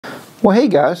Well, hey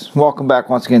guys, welcome back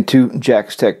once again to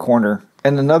Jack's Tech Corner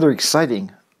and another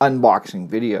exciting unboxing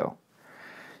video.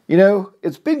 You know,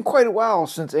 it's been quite a while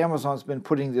since Amazon's been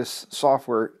putting this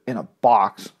software in a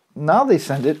box. Now they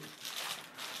send it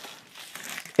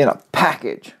in a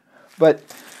package.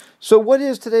 So what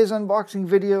is today's unboxing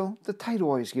video? The title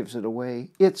always gives it away.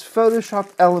 It's Photoshop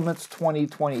Elements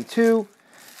 2022,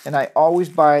 and I always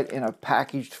buy it in a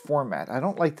packaged format. I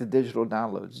don't like the digital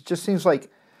downloads. It just seems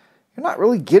like you're not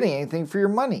really getting anything for your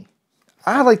money.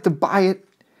 I like to buy it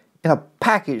in a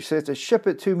package, so they have to ship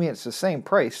it to me. It's the same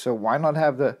price, so why not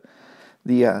have the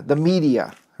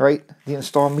media, right? The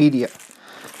installed media.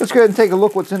 Let's go ahead and take a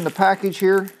look what's in the package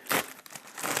here.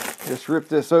 Just rip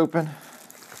this open.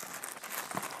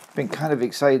 Been kind of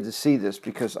excited to see this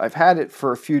because I've had it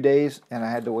for a few days and I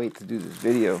had to wait to do this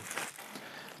video.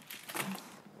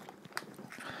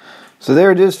 So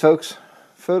there it is, folks.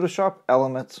 Photoshop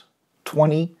Elements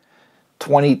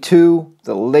 2022,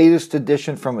 the latest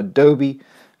edition from Adobe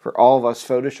for all of us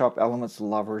Photoshop Elements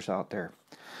lovers out there.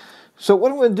 So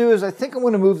what I'm going to do is I think I'm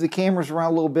going to move the cameras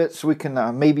around a little bit so we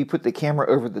can maybe put the camera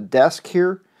over the desk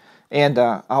here, and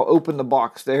I'll open the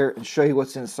box there and show you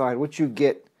what's inside, what you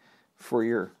get for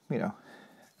your, I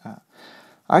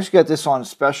actually got this on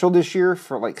special this year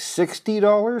for like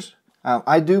 $60.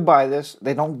 I do buy this.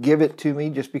 They don't give it to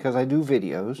me just because I do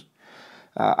videos.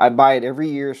 I buy it every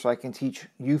year so I can teach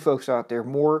you folks out there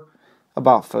more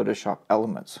about Photoshop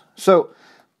Elements. So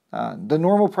the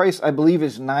normal price I believe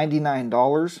is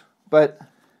 $99, but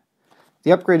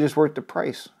the upgrade is worth the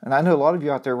price. And I know a lot of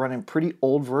you out there running pretty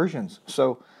old versions.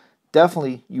 So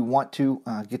definitely you want to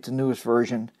get the newest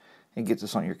version and get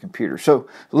this on your computer. So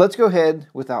let's go ahead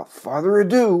without further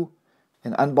ado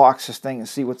and unbox this thing and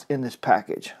see what's in this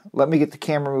package. Let me get the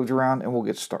camera moved around and we'll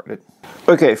get started.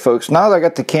 Okay folks, now that I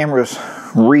got the cameras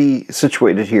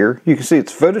re-situated here, you can see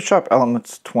it's Photoshop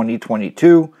Elements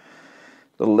 2022,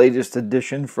 the latest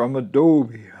edition from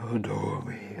Adobe.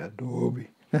 Adobe.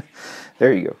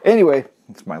 There you go. Anyway,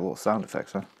 that's my little sound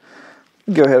effects, huh?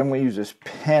 Go ahead, I'm going to use this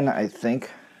pen, I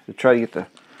think, to try to get the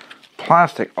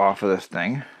plastic off of this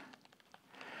thing.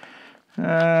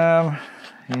 Yeah,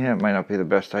 it might not be the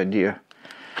best idea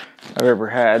I've ever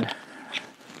had.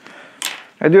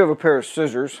 I do have a pair of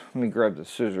scissors. Let me grab the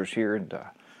scissors here and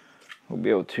we'll be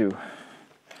able to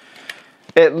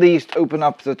at least open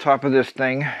up the top of this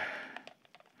thing.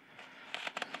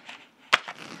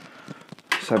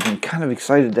 So I've been kind of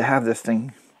excited to have this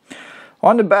thing.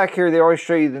 On the back here, they always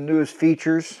show you the newest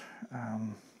features,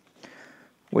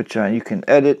 which you can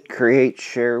edit, create,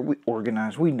 share,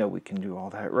 organize. We know we can do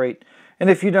all that, right? And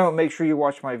if you don't, make sure you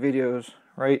watch my videos,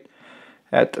 right?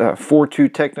 At 42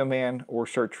 Technoman or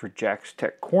search for Jack's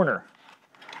Tech Corner.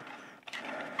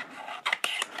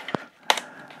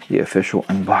 The official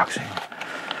unboxing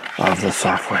of the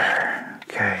software.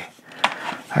 Okay.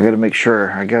 I got to make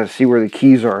sure. I got to see where the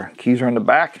keys are. Keys are in the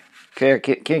back. Okay, I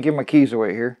can't give my keys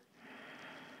away here.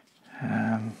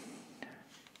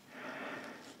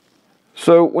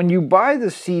 So when you buy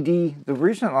the CD, the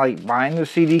reason I like buying the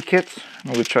CD kits,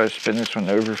 I'm going to try to spin this one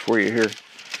over for you here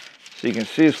so you can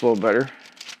see this a little better,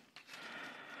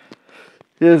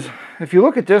 is if you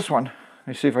look at this one, let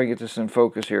me see if I get this in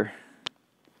focus here.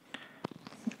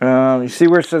 You see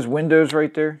where it says Windows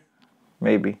right there?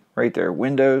 Maybe, right there,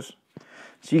 Windows.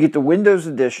 So you get the Windows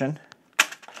edition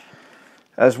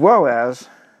as well as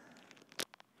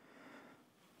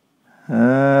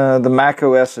the Mac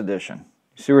OS edition.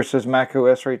 See where it says Mac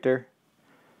OS right there?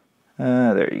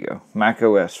 There you go. Mac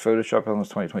OS, Photoshop Elements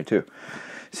 2022.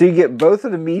 So you get both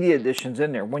of the media editions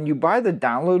in there. When you buy the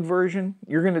download version,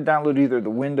 you're going to download either the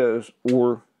Windows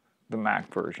or the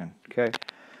Mac version. Okay?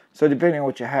 So depending on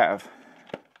what you have.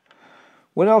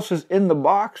 What else is in the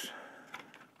box?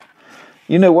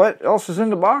 You know what else is in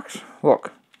the box?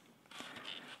 Look.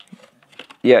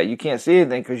 Yeah, you can't see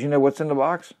anything because you know what's in the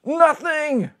box?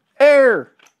 Nothing!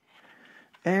 Air!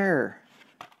 Air.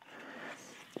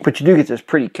 But you do get this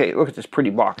pretty case. Look at this pretty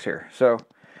box here. So,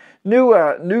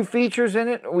 new features in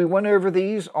it. We went over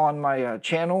these on my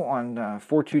channel on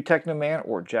 42 Technoman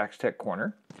or Jack's Tech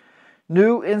Corner.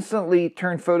 New instantly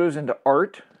turn photos into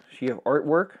art. So you have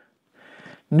artwork.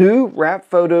 New wrap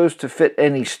photos to fit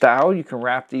any style. You can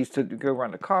wrap these to go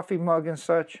around a coffee mug and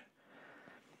such.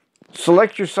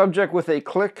 Select your subject with a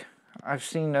click. I've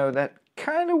seen that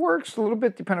kind of works a little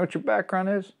bit depending on what your background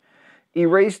is.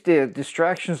 Erase the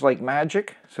distractions like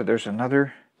magic. So there's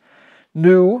another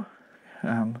new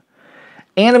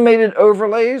animated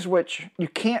overlays, which you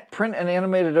can't print an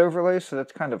animated overlay, so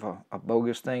that's kind of a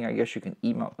bogus thing. I guess you can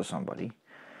email to somebody.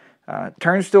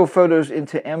 Turn still photos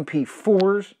into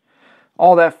MP4s.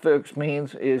 All that, folks,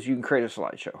 means is you can create a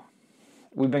slideshow.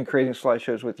 we've been creating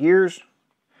slideshows with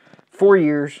for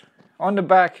years. On the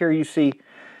back here you see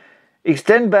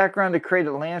extend background to create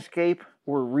a landscape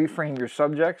or reframe your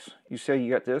subjects. You say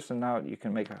you got this, and now you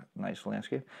can make a nice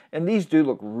landscape. And these do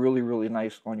look really, really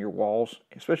nice on your walls,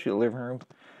 especially the living room.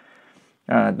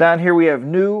 Down here we have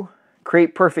new,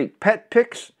 create perfect pet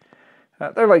pics.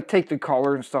 They're like take the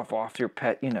collar and stuff off your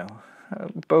pet, you know,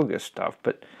 bogus stuff.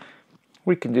 But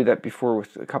we can do that before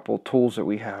with a couple of tools that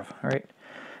we have, all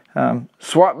right?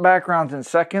 Swap backgrounds in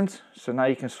seconds. So now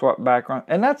you can swap background.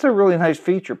 And that's a really nice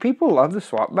feature. People love to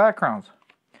swap backgrounds.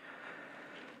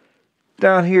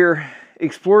 Down here,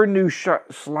 explore new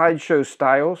slideshow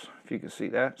styles. If you can see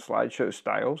that, slideshow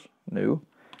styles, new.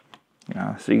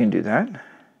 So you can do that.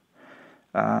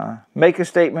 Make a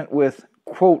statement with,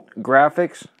 quote,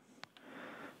 graphics.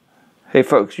 Hey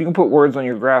folks, you can put words on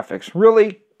your graphics.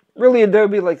 Really? Really,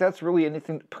 Adobe? Like that's really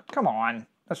anything? Come on.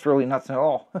 That's really nothing at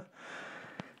all.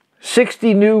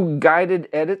 60 new guided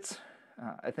edits.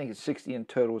 I think it's 60 in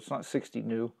total. It's not 60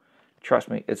 new. Trust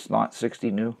me, it's not 60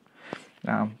 new.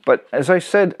 But as I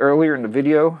said earlier in the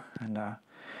video, and I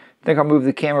think I'll move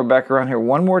the camera back around here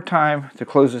one more time to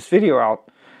close this video out,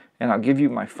 and I'll give you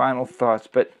my final thoughts.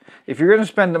 But if you're going to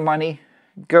spend the money,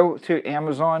 go to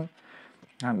Amazon.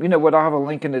 You know what? I'll have a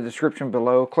link in the description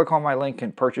below. Click on my link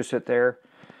and purchase it there.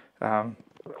 A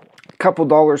couple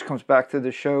dollars comes back to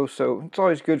the show, so it's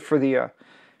always good for the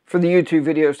YouTube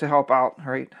videos to help out,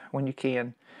 right? When you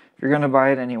can, if you're going to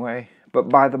buy it anyway. But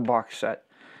buy the box set.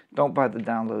 Don't buy the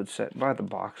download set. Buy the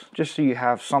box, just so you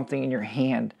have something in your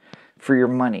hand for your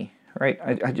money, right?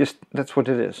 I just, that's what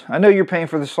it is. I know you're paying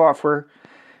for the software.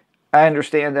 I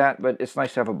understand that, but it's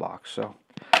nice to have a box. So,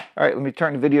 all right, let me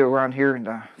turn the video around here and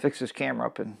fix this camera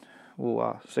up, and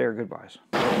we'll say our goodbyes.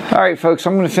 All right, folks,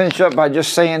 I'm going to finish up by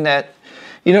just saying that,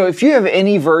 you know, if you have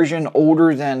any version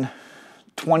older than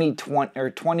 2020 or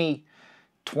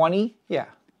 2020, yeah,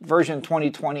 version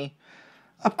 2020,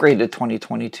 upgrade to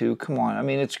 2022. Come on. I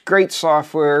mean, it's great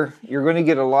software. You're going to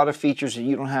get a lot of features that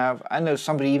you don't have. I know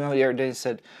somebody emailed me the other day and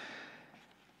said,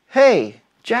 hey,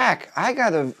 Jack, I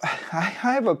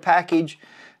have a package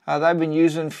that I've been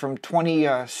using from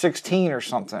 2016 or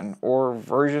something, or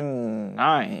version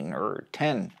 9 or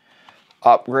 10.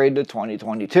 Upgrade to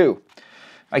 2022.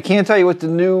 I can't tell you what the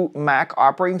new Mac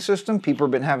operating system, people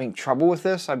have been having trouble with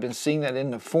this. I've been seeing that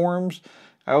in the forums.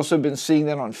 I also been seeing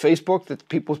that on Facebook, that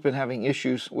people's been having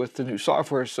issues with the new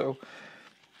software. So,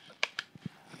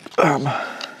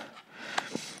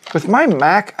 with my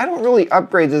Mac, I don't really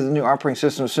upgrade to the new operating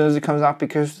system as soon as it comes out,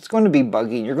 because it's going to be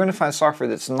buggy. And you're going to find software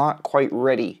that's not quite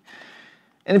ready.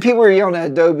 And the people are yelling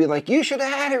at Adobe like, you should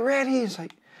have had it ready. It's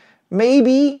like,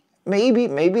 maybe they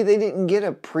didn't get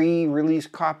a pre-release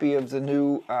copy of the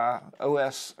new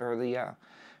OS, or the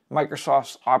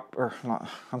Microsoft's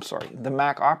the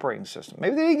Mac operating system.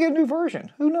 Maybe they didn't get a new version.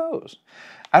 Who knows?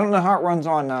 I don't know how it runs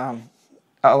on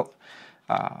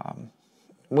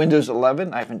Windows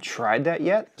 11. I haven't tried that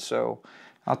yet, so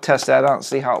I'll test that out and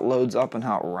see how it loads up and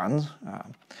how it runs.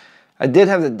 I did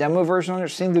have the demo version on there.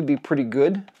 It seemed to be pretty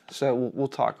good, so we'll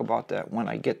talk about that when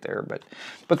I get there.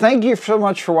 But thank you so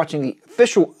much for watching the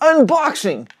official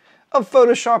unboxing of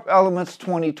Photoshop Elements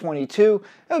 2022.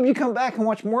 I hope you come back and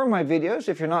watch more of my videos.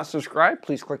 If you're not subscribed,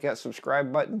 please click that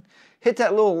subscribe button. Hit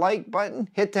that little like button.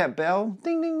 Hit that bell.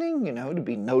 Ding, ding, ding, you know, to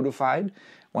be notified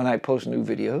when I post new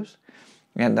videos.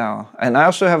 And I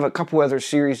also have a couple other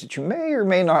series that you may or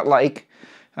may not like.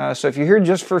 So if you're here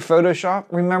just for Photoshop,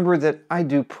 remember that I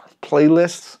do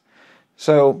playlists.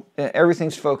 So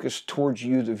everything's focused towards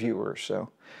you, the viewer.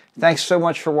 So thanks so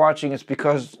much for watching. It's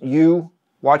because you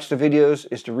watch the videos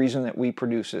is the reason that we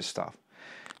produce this stuff.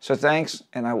 So thanks,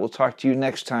 and I will talk to you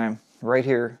next time right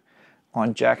here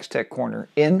on Jack's Tech Corner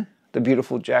in the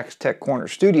beautiful Jack's Tech Corner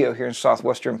studio here in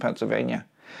southwestern Pennsylvania.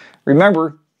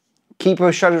 Remember, keep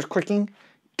those shutters clicking,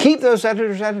 keep those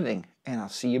editors editing, and I'll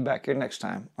see you back here next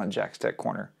time on Jack's Tech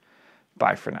Corner.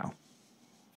 Bye for now.